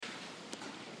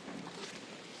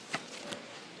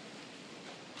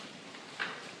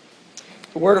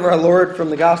The word of our Lord from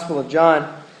the Gospel of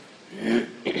John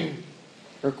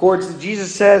records that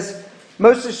Jesus says,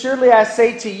 "Most assuredly I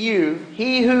say to you,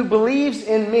 he who believes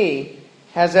in me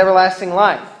has everlasting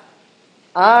life.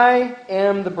 I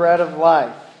am the bread of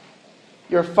life.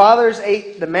 Your fathers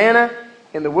ate the manna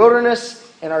in the wilderness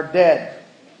and are dead.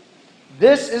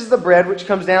 This is the bread which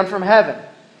comes down from heaven,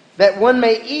 that one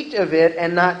may eat of it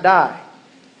and not die.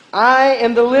 I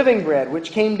am the living bread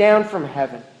which came down from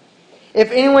heaven. If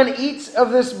anyone eats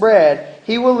of this bread,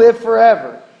 he will live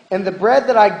forever. And the bread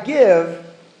that I give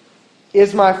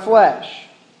is my flesh,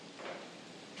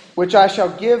 which I shall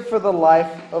give for the life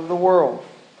of the world."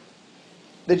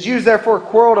 The Jews therefore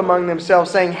quarreled among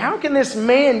themselves, saying, "How can this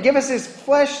man give us his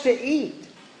flesh to eat?"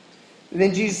 And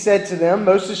then Jesus said to them,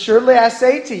 "Most assuredly I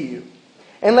say to you,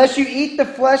 unless you eat the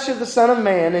flesh of the Son of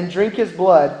Man and drink his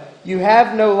blood, you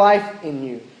have no life in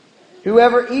you.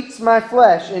 Whoever eats my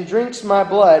flesh and drinks my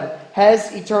blood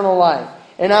has eternal life,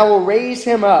 and I will raise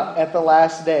him up at the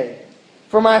last day.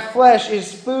 For my flesh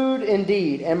is food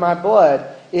indeed, and my blood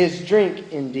is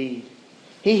drink indeed.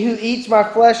 He who eats my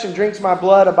flesh and drinks my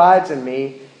blood abides in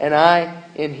me, and I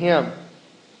in him.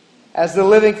 As the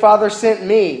living Father sent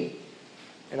me,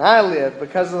 and I live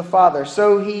because of the Father,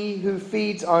 so he who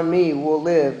feeds on me will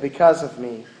live because of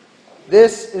me.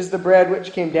 This is the bread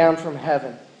which came down from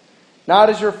heaven, not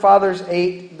as your fathers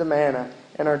ate the manna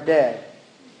and are dead.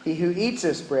 He who eats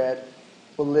this bread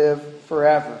will live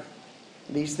forever."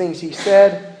 These things he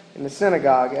said in the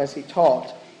synagogue as he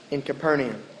taught in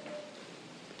Capernaum.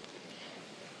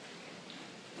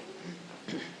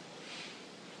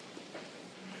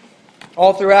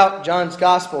 All throughout John's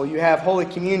Gospel, you have Holy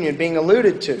Communion being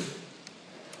alluded to.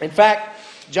 In fact,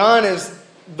 John is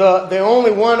the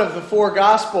only one of the four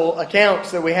Gospel accounts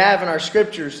that we have in our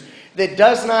Scriptures that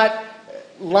does not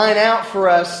line out for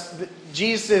us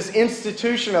Jesus'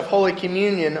 institution of Holy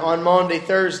Communion on Maundy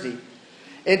Thursday.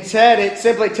 Instead, it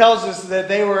simply tells us that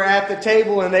they were at the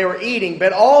table and they were eating.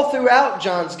 But all throughout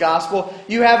John's Gospel,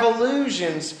 you have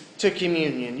allusions to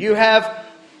communion. You have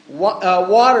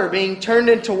water being turned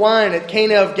into wine at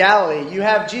Cana of Galilee. You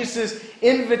have Jesus'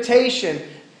 invitation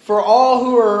for all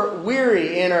who are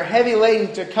weary and are heavy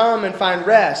laden to come and find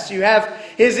rest. You have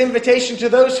his invitation to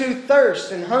those who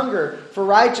thirst and hunger for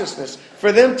righteousness,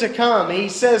 for them to come. He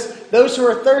says, "Those who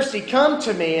are thirsty, come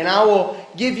to me, and I will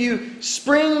give you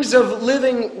springs of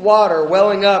living water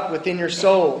welling up within your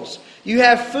souls." You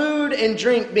have food and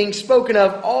drink being spoken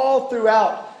of all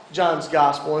throughout John's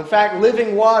Gospel. In fact,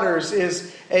 living waters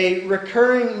is a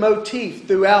recurring motif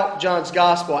throughout John's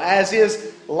Gospel, as is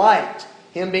light,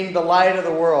 him being the light of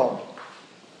the world.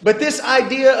 But this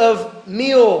idea of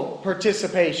meal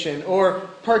participation or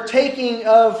partaking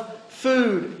of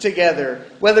food together,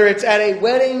 whether it's at a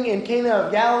wedding in Cana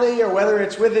of Galilee or whether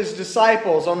it's with his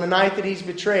disciples on the night that he's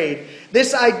betrayed,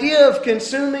 this idea of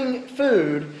consuming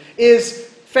food is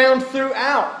found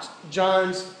throughout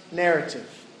John's narrative.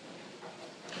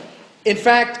 In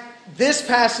fact, this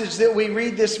passage that we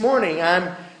read this morning,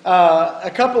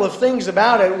 a couple of things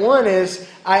about it. One is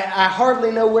I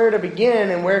hardly know where to begin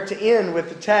and where to end with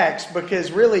the text,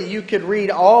 because really you could read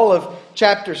all of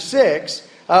chapter 6,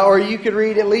 or you could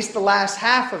read at least the last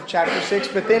half of chapter 6,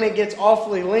 but then it gets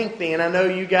awfully lengthy. And I know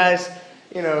you guys,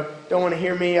 don't want to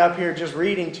hear me up here just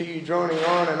reading to you, droning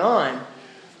on and on.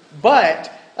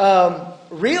 But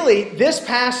really, this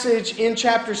passage in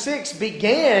chapter 6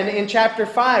 began in chapter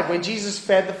 5 when Jesus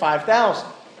fed the 5,000.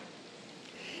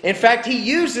 In fact, he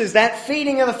uses that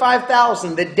feeding of the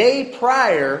 5,000 the day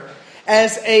prior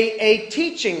as a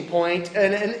teaching point,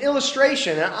 an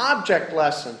illustration, an object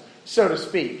lesson, so to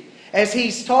speak. As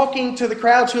he's talking to the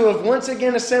crowds who have once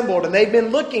again assembled and they've been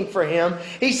looking for him,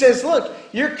 he says, "Look,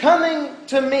 you're coming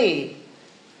to me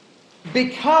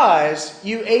because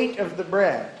you ate of the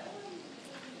bread.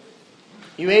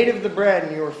 You ate of the bread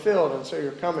and you were filled, and so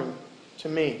you're coming to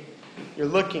me. You're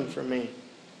looking for me."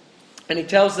 And he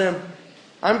tells them,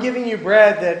 "I'm giving you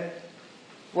bread that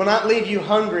will not leave you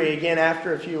hungry again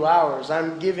after a few hours.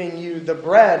 I'm giving you the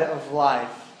bread of life.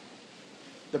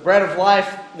 The bread of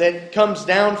life that comes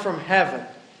down from heaven."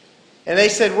 And they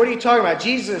said, "What are you talking about?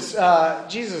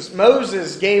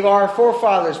 Moses gave our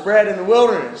forefathers bread in the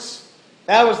wilderness.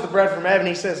 That was the bread from heaven."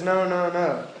 He says,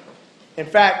 No. In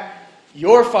fact,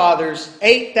 your fathers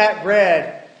ate that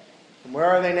bread. And where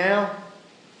are they now?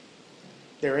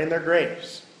 They're in their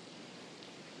graves.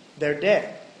 They're dead.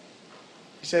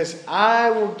 He says, "I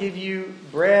will give you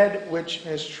bread which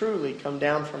has truly come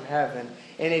down from heaven.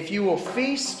 And if you will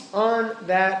feast on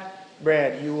that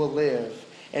bread, you will live.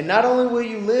 And not only will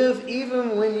you live,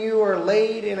 even when you are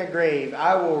laid in a grave,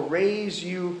 I will raise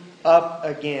you up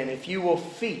again. If you will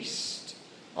feast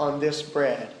on this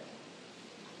bread."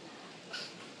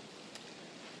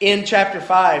 In chapter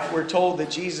 5, we're told that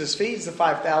Jesus feeds the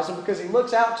 5,000 because He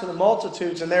looks out to the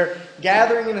multitudes and they're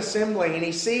gathering and assembling, and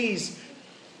He sees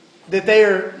that they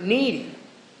are needy.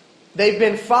 They've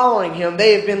been following Him.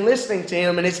 They have been listening to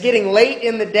Him. And it's getting late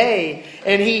in the day.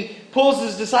 And He pulls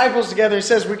His disciples together and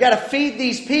says, we've got to feed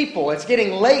these people. It's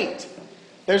getting late.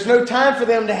 There's no time for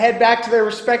them to head back to their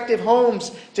respective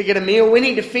homes to get a meal. We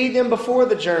need to feed them before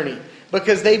the journey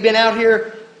because they've been out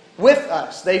here with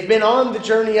us. They've been on the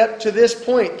journey up to this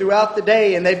point throughout the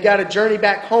day, and they've got a journey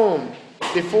back home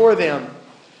before them.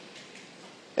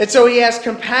 And so He has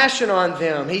compassion on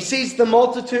them. He sees the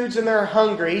multitudes in their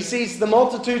hunger. He sees the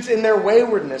multitudes in their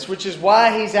waywardness, which is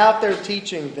why He's out there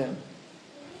teaching them.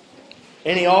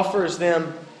 And He offers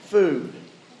them food.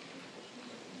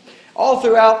 All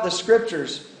throughout the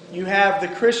Scriptures, you have the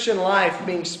Christian life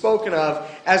being spoken of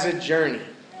as a journey.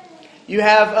 You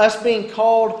have us being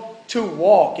called to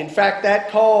walk. In fact,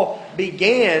 that call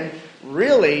began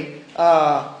really,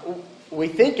 we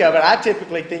think of it, I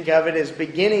typically think of it as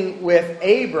beginning with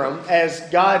Abram, as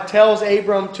God tells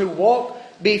Abram to walk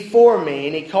before me,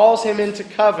 and He calls him into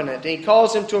covenant, and He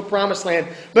calls him to a promised land.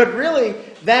 But really,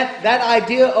 that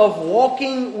idea of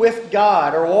walking with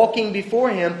God or walking before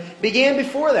Him began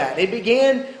before that. It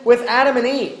began with Adam and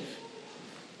Eve.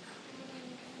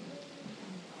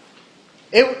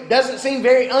 It doesn't seem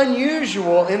very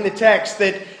unusual in the text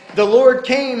that the Lord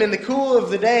came in the cool of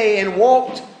the day and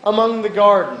walked among the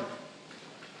garden.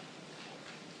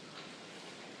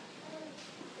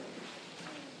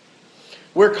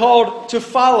 We're called to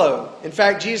follow. In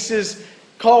fact, Jesus'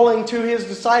 calling to His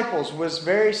disciples was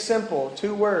very simple.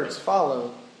 2 words: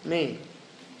 follow me.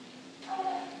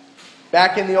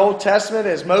 Back in the Old Testament,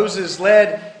 as Moses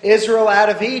led Israel out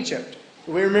of Egypt,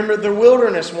 we remember the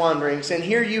wilderness wanderings. And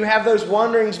here you have those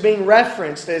wanderings being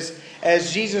referenced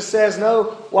as Jesus says, no,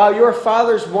 while your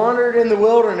fathers wandered in the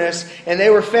wilderness and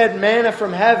they were fed manna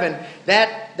from heaven,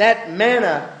 that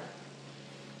manna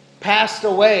passed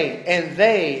away, and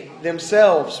they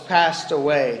themselves passed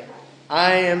away.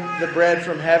 I am the bread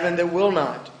from heaven that will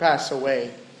not pass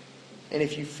away. And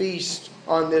if you feast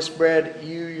on this bread,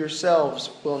 you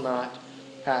yourselves will not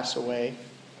pass away.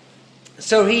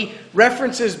 So He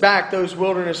references back those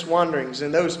wilderness wanderings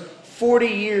and those 40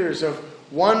 years of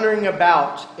wandering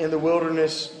about in the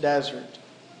wilderness desert.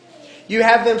 You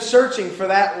have them searching for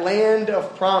that land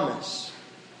of promise.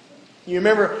 You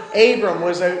remember Abram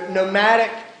was a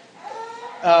nomadic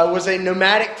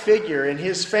figure, and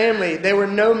his family, they were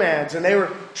nomads, and they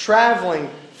were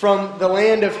traveling from the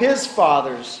land of his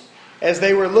fathers as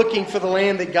they were looking for the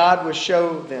land that God would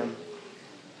show them.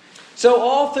 So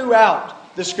all throughout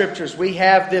the Scriptures, we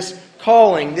have this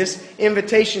calling, this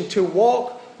invitation to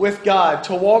walk with God,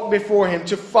 to walk before Him,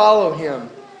 to follow Him,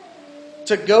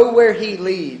 to go where He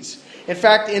leads. In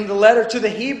fact, in the letter to the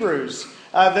Hebrews,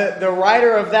 the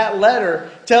writer of that letter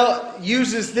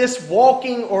uses this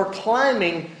walking or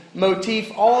climbing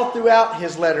motif all throughout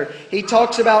his letter. He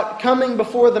talks about coming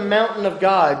before the mountain of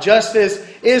God, just as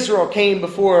Israel came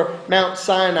before Mount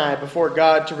Sinai, before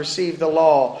God to receive the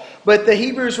law. But the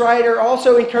Hebrews writer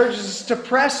also encourages us to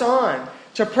press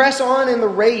on in the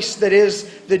race that is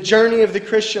the journey of the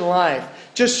Christian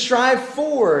life, to strive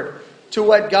forward to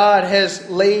what God has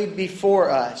laid before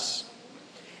us.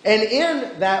 And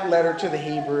in that letter to the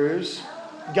Hebrews,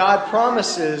 God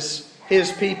promises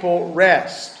His people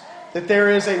rest. That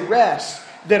there is a rest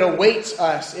that awaits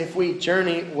us if we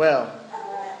journey well.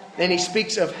 And He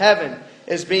speaks of heaven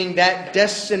as being that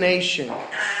destination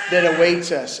that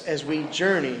awaits us as we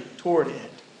journey toward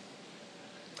it.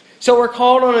 So we're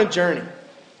called on a journey.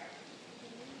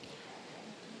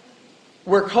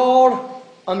 We're called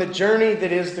on the journey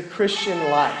that is the Christian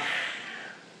life.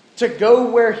 To go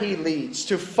where He leads,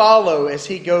 to follow as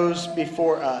He goes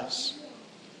before us.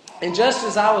 And just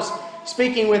as I was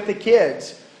speaking with the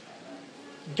kids,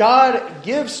 God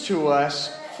gives to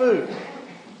us food.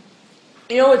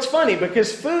 You know, it's funny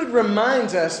because food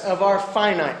reminds us of our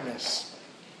finiteness.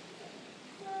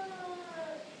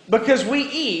 Because we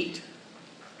eat,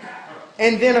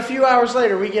 and then a few hours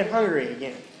later we get hungry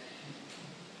again.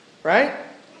 Right?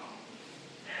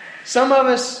 Some of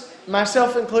us,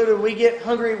 myself included, we get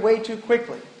hungry way too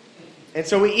quickly. And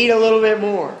so we eat a little bit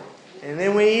more. And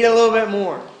then we eat a little bit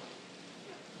more.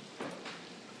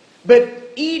 But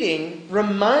eating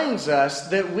reminds us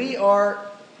that we are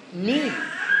needy.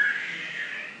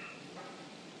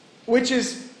 Which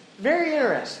is very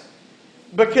interesting.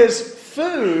 Because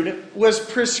food was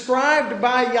prescribed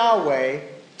by Yahweh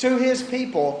to His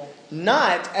people,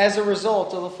 not as a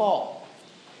result of the fall.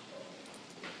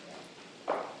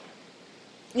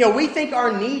 You know, we think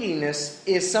our neediness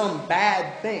is some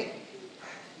bad thing.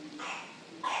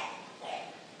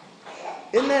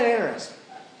 Isn't that interesting?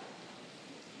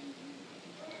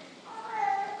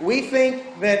 We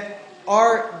think that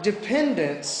our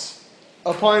dependence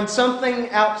upon something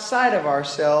outside of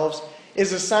ourselves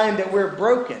is a sign that we're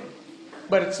broken,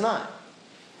 but it's not.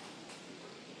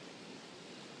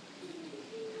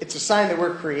 It's a sign that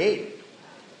we're created.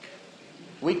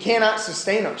 We cannot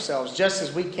sustain ourselves just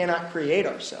as we cannot create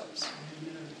ourselves.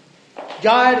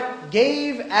 God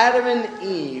gave Adam and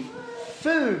Eve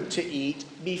food to eat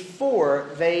before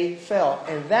they fell.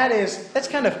 And that's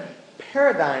kind of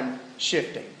paradigm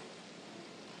shifting.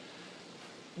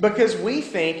 Because we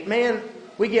think, man,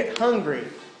 we get hungry.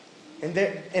 And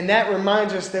that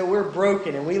reminds us that we're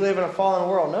broken and we live in a fallen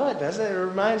world. No, it doesn't. It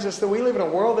reminds us that we live in a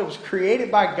world that was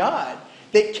created by God,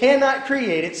 that cannot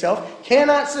create itself,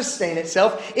 cannot sustain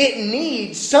itself. It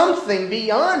needs something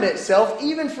beyond itself,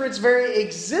 even for its very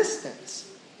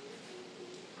existence.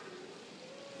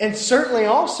 And certainly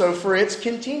also for its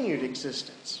continued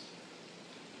existence.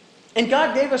 And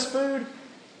God gave us food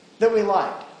that we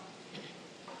liked.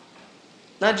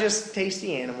 Not just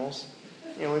tasty animals.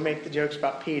 You know, we make the jokes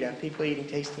about PETA, people eating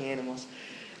tasty animals.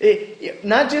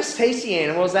 Not just tasty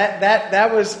animals.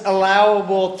 That was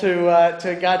allowable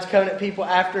to God's covenant people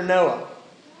after Noah.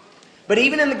 But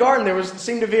even in the garden, there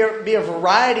seemed to be a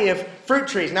variety of fruit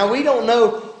trees. Now, we don't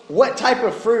know what type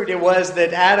of fruit it was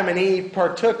that Adam and Eve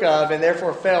partook of and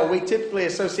therefore fell. We typically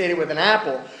associate it with an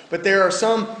apple. But there are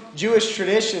some Jewish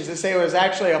traditions that say it was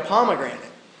actually a pomegranate.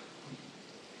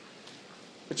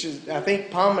 Which is, I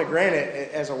think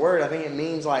pomegranate as a word, I think it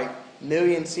means like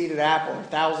million-seeded apple or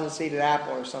thousand-seeded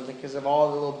apple or something because of all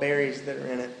the little berries that are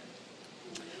in it.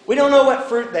 We don't know what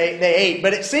fruit they ate,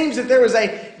 but it seems that there was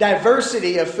a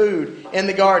diversity of food in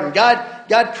the garden.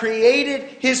 God created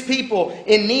His people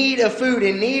in need of food,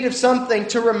 in need of something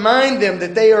to remind them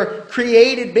that they are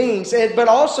created beings, but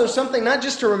also something not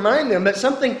just to remind them, but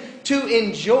something to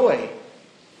enjoy,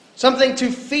 something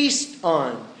to feast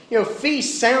on. You know,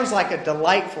 feast sounds like a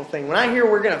delightful thing. When I hear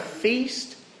we're going to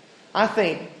feast, I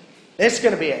think it's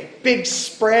going to be a big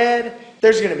spread.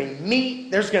 There's going to be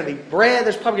meat. There's going to be bread.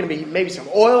 There's probably going to be maybe some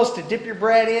oils to dip your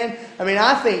bread in. I mean,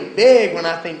 I think big when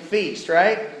I think feast,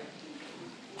 right?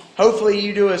 Hopefully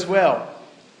you do as well.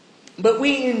 But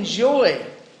we enjoy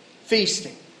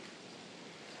feasting.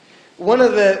 One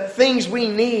of the things we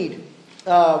need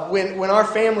when our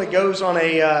family goes on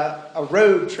a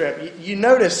road trip, you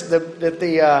notice that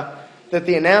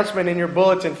the announcement in your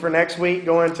bulletin for next week,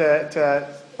 going to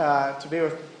be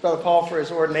with Brother Paul for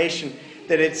his ordination,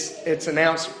 that it's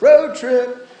announced road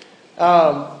trip.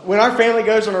 When our family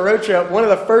goes on a road trip, one of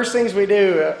the first things we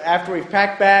do after we've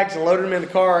packed bags and loaded them in the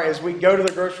car is we go to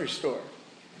the grocery store.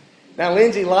 Now,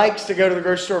 Lindsay likes to go to the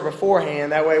grocery store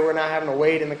beforehand. That way we're not having to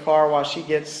wait in the car while she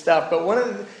gets stuff. But one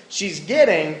of the she's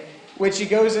getting when she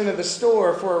goes into the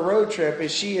store for a road trip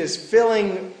is she is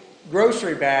filling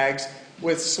grocery bags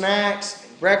with snacks,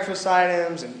 breakfast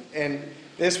items, and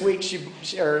this week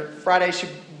Friday she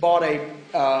bought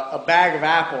a bag of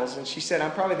apples, and she said,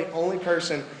 I'm probably the only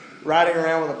person riding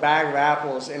around with a bag of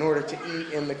apples in order to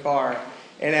eat in the car.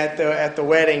 And at the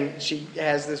wedding, she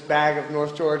has this bag of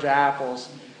North Georgia apples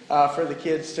for the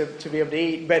kids to be able to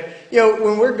eat. But you know,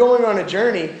 when we're going on a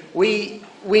journey, we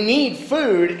need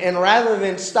food, and rather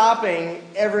than stopping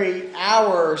every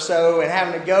hour or so and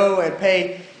having to go and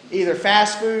pay either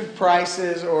fast food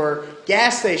prices or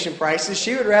gas station prices,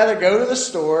 she would rather go to the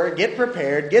store, get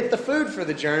prepared, get the food for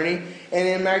the journey,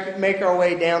 and then make our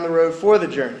way down the road for the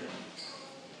journey.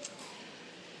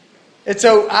 And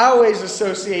so I always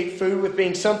associate food with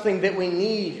being something that we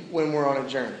need when we're on a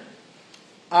journey.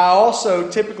 I also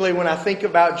typically, when I think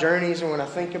about journeys and when I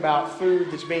think about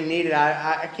food that's being needed,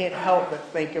 I can't help but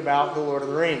think about The Lord of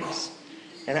the Rings.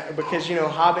 And because, you know,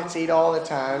 hobbits eat all the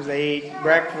time. They eat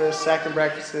breakfast, second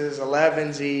breakfasts,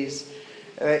 11sies.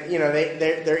 You know,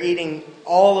 they're eating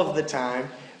all of the time.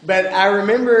 But I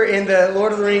remember in the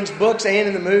Lord of the Rings books and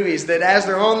in the movies that as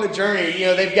they're on the journey, you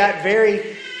know, they've got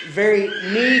very, very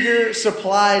meager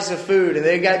supplies of food. And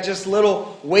they've got just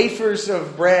little wafers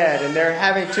of bread. And they're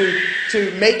having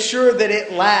to make sure that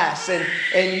it lasts.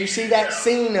 And you see that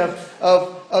scene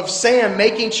of Sam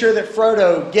making sure that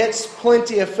Frodo gets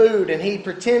plenty of food. And he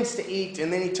pretends to eat.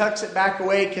 And then he tucks it back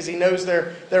away because he knows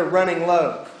they're running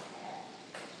low.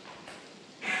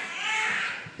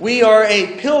 We are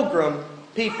a pilgrim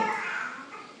people.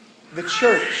 The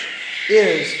church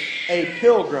is a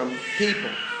pilgrim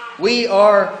people. We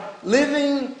are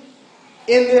living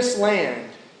in this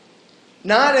land,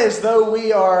 not as though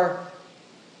we are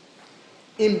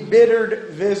embittered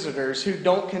visitors who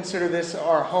don't consider this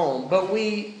our home, but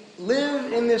we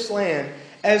live in this land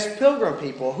as pilgrim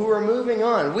people who are moving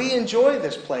on. We enjoy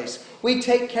this place. We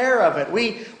take care of it.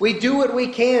 We do what we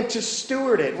can to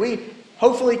steward it. We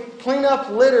hopefully clean up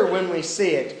litter when we see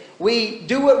it. We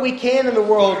do what we can in the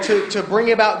world to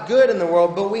bring about good in the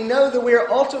world, but we know that we are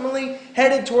ultimately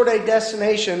headed toward a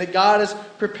destination that God is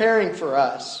preparing for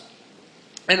us.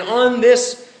 And on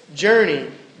this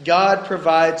journey, God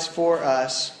provides for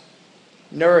us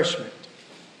nourishment.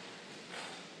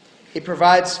 He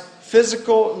provides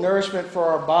physical nourishment for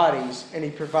our bodies, and He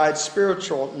provides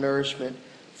spiritual nourishment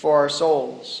for our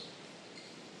souls.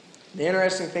 The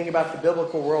interesting thing about the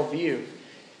biblical worldview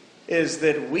is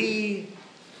that we,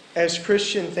 as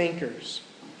Christian thinkers,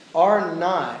 are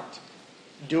not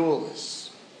dualists.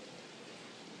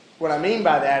 What I mean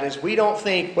by that is we don't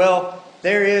think, well,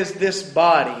 there is this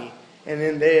body and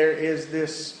then there is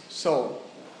this soul.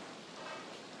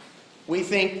 We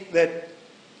think that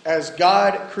as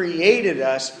God created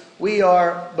us, we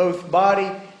are both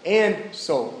body and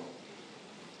soul.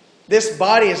 This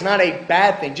body is not a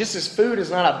bad thing. Just as food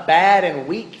is not a bad and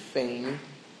weak thing,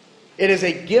 it is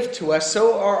a gift to us.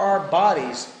 So are our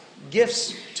bodies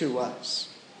gifts to us.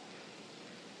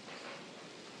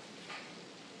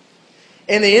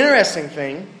 And the interesting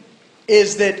thing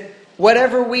is that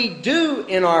whatever we do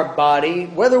in our body,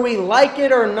 whether we like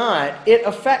it or not, it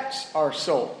affects our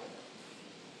soul.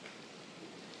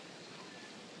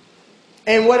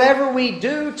 And whatever we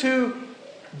do to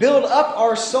build up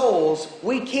our souls,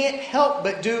 we can't help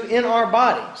but do in our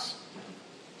bodies.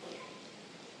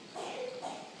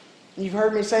 You've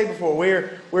heard me say before,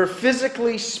 we're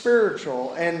physically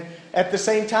spiritual, and at the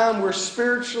same time we're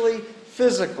spiritually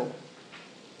physical.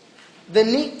 The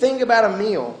neat thing about a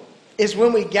meal is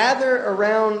when we gather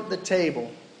around the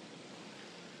table,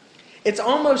 it's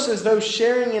almost as though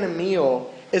sharing in a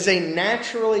meal is a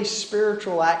naturally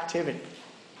spiritual activity.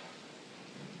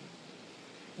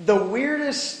 The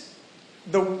weirdest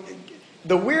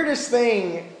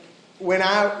thing when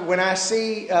I'm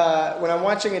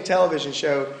watching a television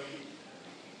show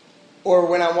or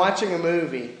when I'm watching a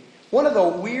movie, one of the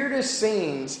weirdest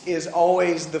scenes is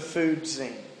always the food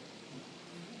scene.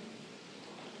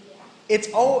 I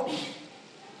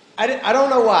don't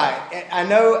know why. I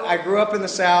know I grew up in the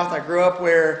South. I grew up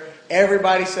where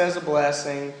everybody says a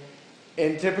blessing,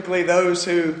 and typically those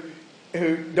who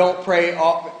don't pray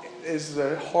is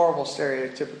a horrible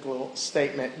stereotypical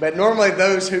statement. But normally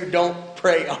those who don't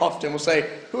pray often will say,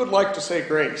 "Who would like to say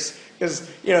grace?" Because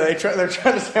they're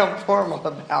trying to sound formal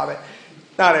about it.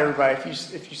 Not everybody.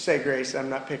 If you say grace, I'm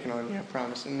not picking on you, I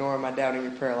promise, and nor am I doubting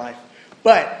your prayer life.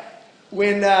 But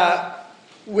when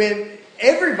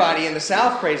everybody in the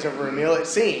South prays over a meal, it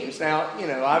seems. Now,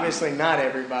 obviously not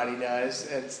everybody does.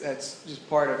 That's just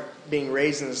part of being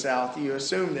raised in the South. You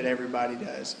assume that everybody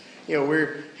does.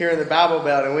 We're here in the Bible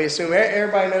Belt, and we assume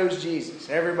everybody knows Jesus.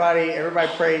 Everybody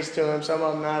prays to Him. Some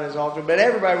of them not as often, but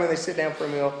everybody, when they sit down for a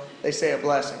meal, they say a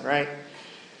blessing, right?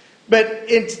 But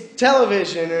in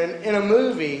television and in a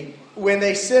movie, when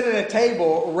they sit at a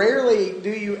table, rarely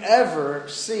do you ever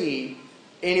see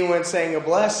anyone saying a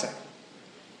blessing.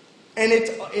 And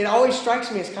it always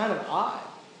strikes me as kind of odd.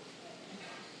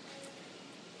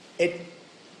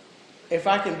 If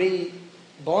I can be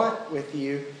blunt with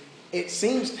you, it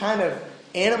seems kind of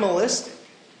animalistic.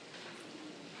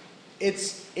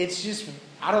 It's just,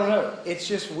 I don't know. It's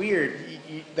just weird.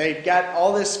 They've got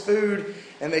all this food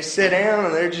and they sit down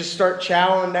and they just start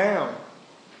chowing down.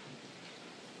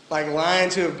 Like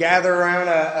lions who have gathered around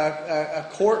a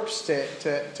corpse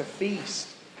to feast.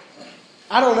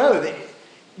 I don't know.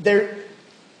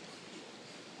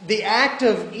 The act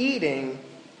of eating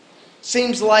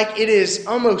seems like it is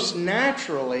almost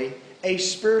naturally a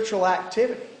spiritual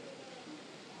activity.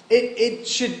 It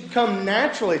should come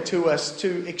naturally to us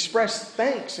to express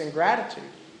thanks and gratitude.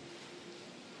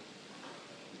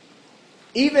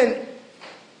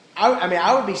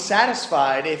 I would be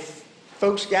satisfied if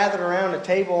folks gathered around a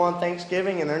table on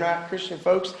Thanksgiving and they're not Christian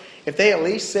folks, if they at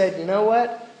least said, "You know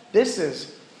what? This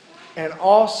is an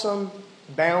awesome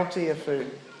bounty of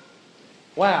food.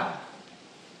 Wow.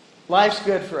 Life's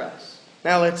good for us.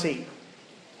 Now let's eat."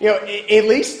 At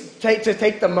least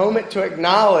take the moment to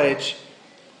acknowledge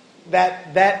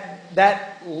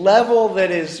that level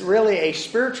that is really a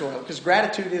spiritual level, because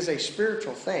gratitude is a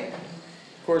spiritual thing.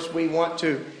 Of course, we want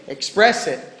to express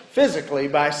it physically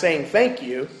by saying thank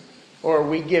you, or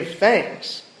we give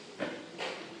thanks.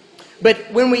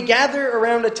 But when we gather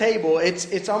around a table,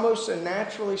 it's almost a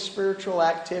naturally spiritual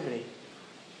activity.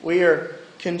 We are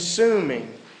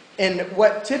consuming. And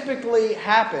what typically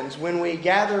happens when we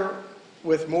gather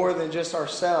with more than just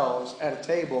ourselves at a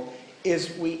table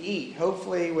is we eat,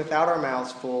 hopefully without our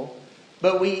mouths full,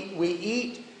 but we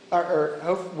eat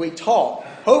we talk,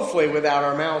 hopefully without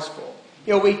our mouths full.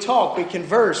 We talk, we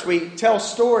converse, we tell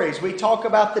stories, we talk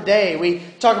about the day, we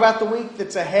talk about the week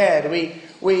that's ahead.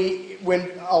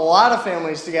 When a lot of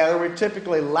families together, we're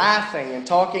typically laughing and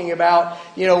talking about,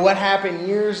 what happened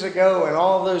years ago and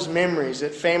all those memories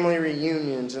at family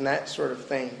reunions and that sort of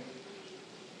thing.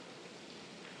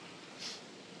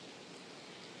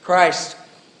 Christ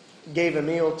gave a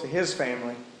meal to His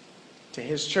family, to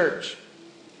His church.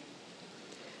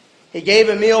 He gave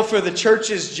a meal for the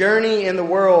church's journey in the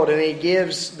world, and He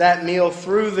gives that meal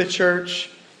through the church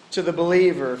to the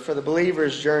believer, for the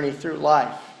believer's journey through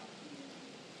life.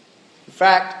 In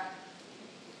fact,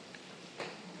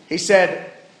 He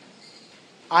said,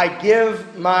 I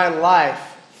give my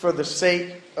life for the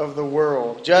sake of the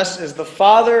world. Just as the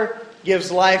Father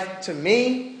gives life to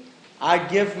me, I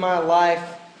give my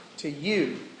life to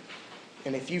you.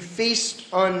 And if you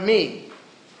feast on me,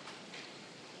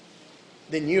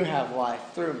 then you have life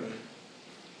through me.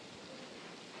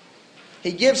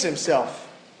 He gives Himself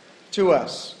to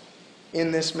us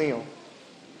in this meal.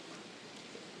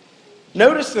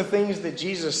 Notice the things that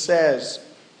Jesus says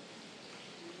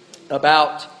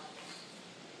about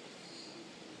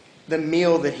the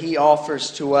meal that He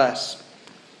offers to us.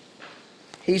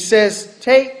 He says,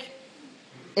 take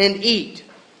and eat,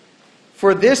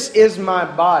 for this is my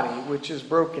body, which is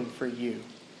broken for you.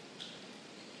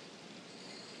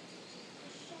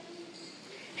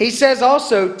 He says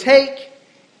also, take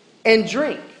and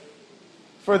drink,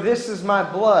 for this is my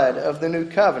blood of the new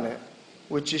covenant,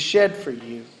 which is shed for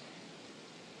you.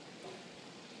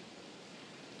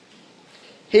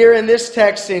 Here in this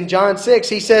text in John 6,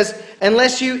 He says,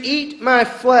 unless you eat my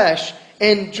flesh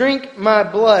and drink my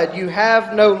blood, you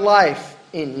have no life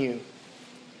in you.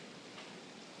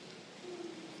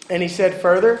 And He said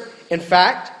further, in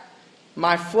fact,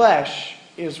 my flesh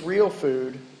is real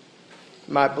food,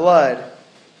 my blood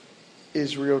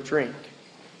is real drink.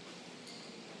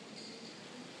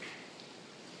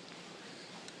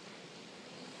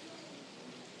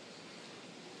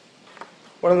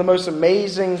 One of the most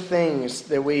amazing things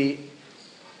that we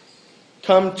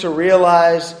come to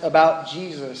realize about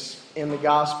Jesus in the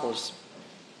Gospels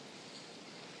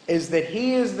is that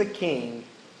He is the King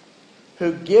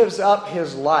who gives up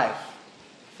His life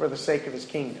for the sake of His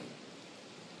kingdom.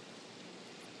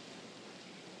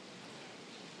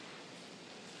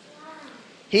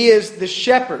 He is the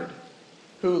shepherd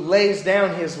who lays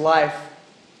down His life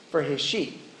for His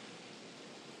sheep.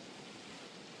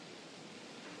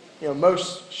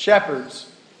 Most shepherds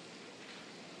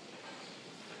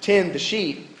tend the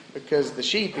sheep because the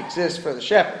sheep exists for the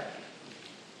shepherd.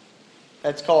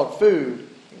 That's called food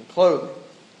and clothing.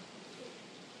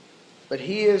 But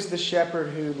He is the shepherd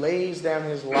who lays down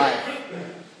His life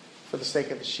for the sake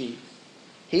of the sheep.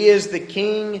 He is the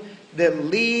King that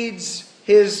leads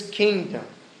His kingdom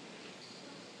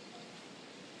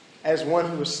as one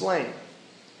who was slain,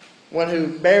 one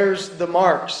who bears the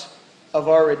marks of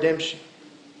our redemption.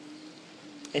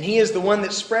 And He is the one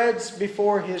that spreads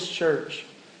before His church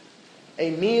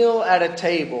a meal at a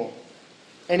table,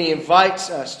 and He invites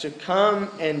us to come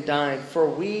and dine, for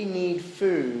we need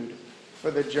food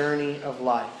for the journey of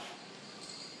life.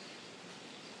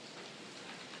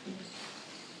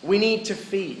 We need to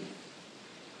feed.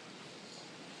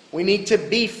 We need to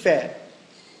be fed.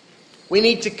 We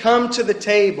need to come to the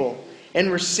table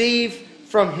and receive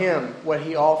from Him what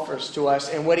He offers to us.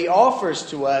 And what He offers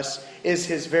to us is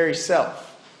His very self.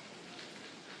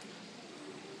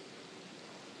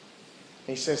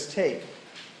 He says, take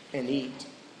and eat.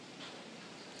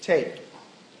 Take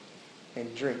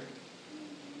and drink.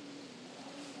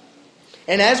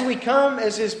 And as we come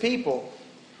as His people,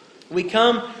 we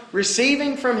come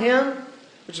receiving from Him,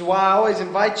 which is why I always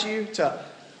invite you to,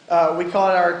 we call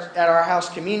it at our house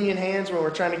communion hands, when we're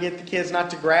trying to get the kids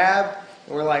not to grab.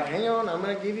 And we're like, hang on, I'm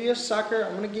going to give you a sucker.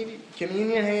 I'm going to give you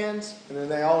communion hands. And then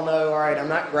they all know, all right, I'm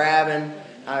not grabbing.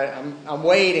 I'm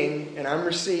waiting and I'm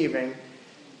receiving.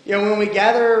 When we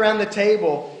gather around the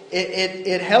table,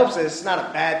 it helps us. It's not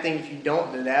a bad thing if you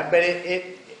don't do that, but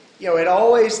it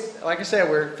always, like I said,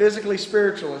 we're physically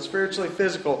spiritual and spiritually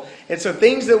physical. And so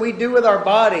things that we do with our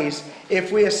bodies,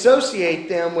 if we associate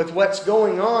them with what's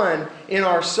going on in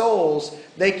our souls,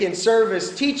 they can serve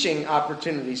as teaching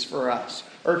opportunities for us,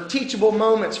 or teachable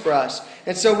moments for us.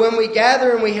 And so when we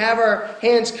gather and we have our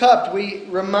hands cupped, we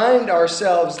remind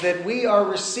ourselves that we are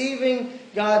receiving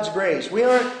God's grace. We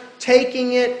aren't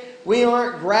taking it. We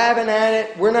aren't grabbing at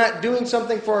it. We're not doing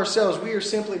something for ourselves. We are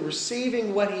simply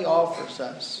receiving what He offers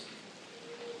us.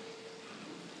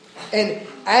 And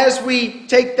as we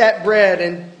take that bread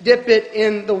and dip it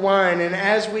in the wine, and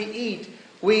as we eat,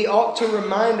 we ought to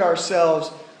remind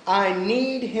ourselves I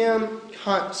need Him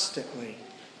constantly.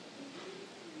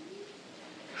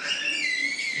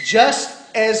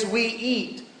 Just as we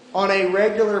eat on a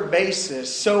regular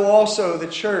basis, so also the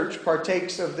church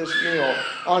partakes of this meal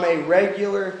on a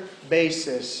regular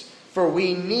basis. For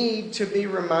we need to be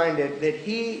reminded that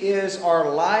He is our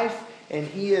life and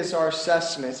He is our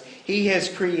sustenance. He has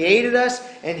created us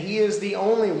and He is the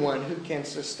only one who can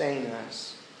sustain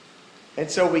us. And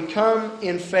so we come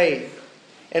in faith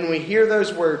and we hear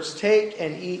those words, take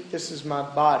and eat, this is my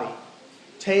body.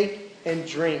 Take and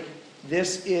drink,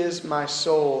 this is my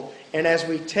soul. And as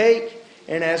we take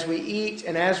and as we eat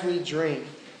and as we drink,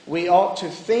 we ought to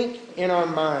think in our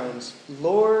minds,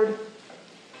 Lord,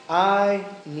 I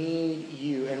need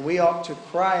you. And we ought to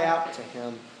cry out to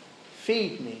Him,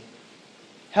 feed me,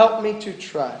 help me to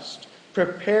trust,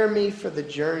 prepare me for the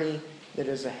journey that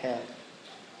is ahead.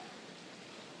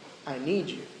 I need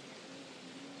you.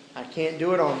 I can't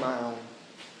do it on my own.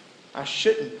 I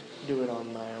shouldn't do it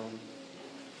on my own.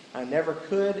 I never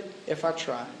could if I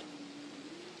tried.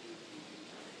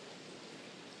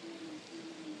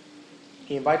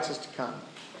 He invites us to come.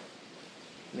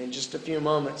 And in just a few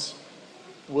moments,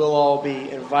 we'll all be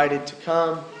invited to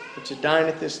come and to dine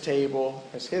at this table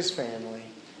as His family,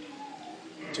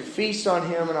 to feast on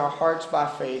Him in our hearts by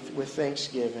faith with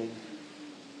thanksgiving,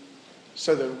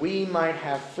 so that we might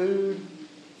have food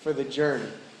for the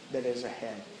journey that is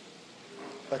ahead.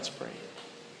 Let's pray.